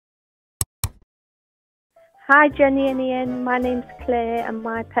Hi, Jennie and Iain. My name's Claire, and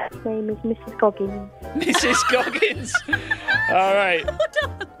my pet's name is Mrs Goggins. Mrs Goggins. All right.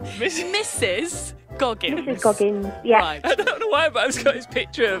 Mrs Goggins. Mrs Goggins, yeah. Right. I don't know why, but I've got this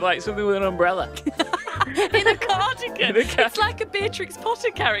picture of like something with an umbrella. In a cardigan. It's like a Beatrix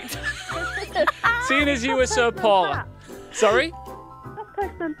Potter character. Seeing as you were so poor. Sorry? That's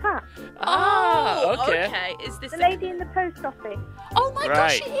Postman Pat. Okay. Is this The lady in the post office. Oh my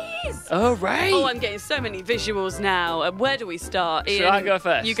gosh, Right. it is. Oh, right. Oh, I'm getting so many visuals now. Where do we start? Shall Ian, I go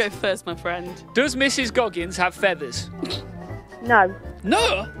first? You go first, my friend. Does Mrs Goggins have feathers? No.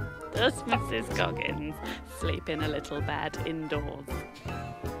 No. Does Mrs Goggins sleep in a little bed indoors?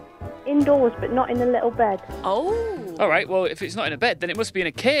 Indoors, but not in a little bed. Oh. All right, well, if it's not in a bed, then it must be in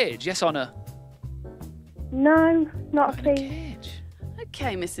a cage. Yes or no? No, not a In a thing. cage.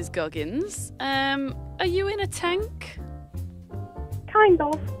 Okay, Mrs Goggins. Are you in a tank? Kind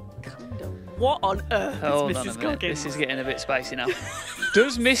of. Kind of. What on earth Hold is on a Mrs minute. Goggins? This is getting a bit spicy now.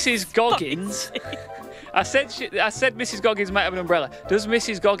 Does Mrs Goggins... I said Mrs Goggins might have an umbrella. Does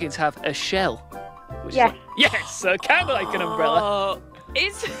Mrs Goggins have a shell? Which is Yes. Yes, so kind of like an umbrella. Oh,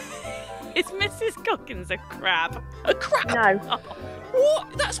 is Mrs Goggins a crab? A crab? No.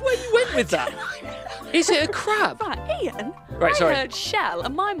 What? That's where you went with that. Is it a crab? Right, Ian. Right, I sorry. heard shell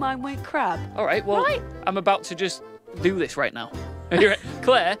and my mind went crab. All right, well, Right. I'm about to just do this right now. Are you ready?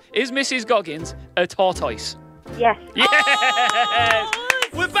 Claire, is Mrs Goggins a tortoise? Yes. Yes! Oh,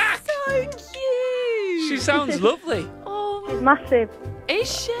 We're back! so cute. She sounds lovely. Oh, She's massive.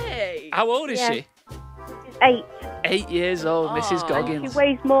 is she? How old is Yeah. she? She's 8. 8 years old, Mrs Oh. She Goggins.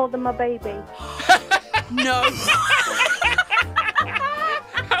 weighs more than my baby. No.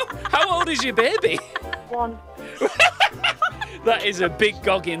 How old is your baby? 1. That is a big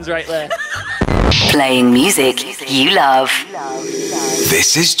Goggins right there. Playing music you love.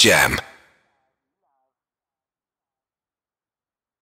 This is Jam.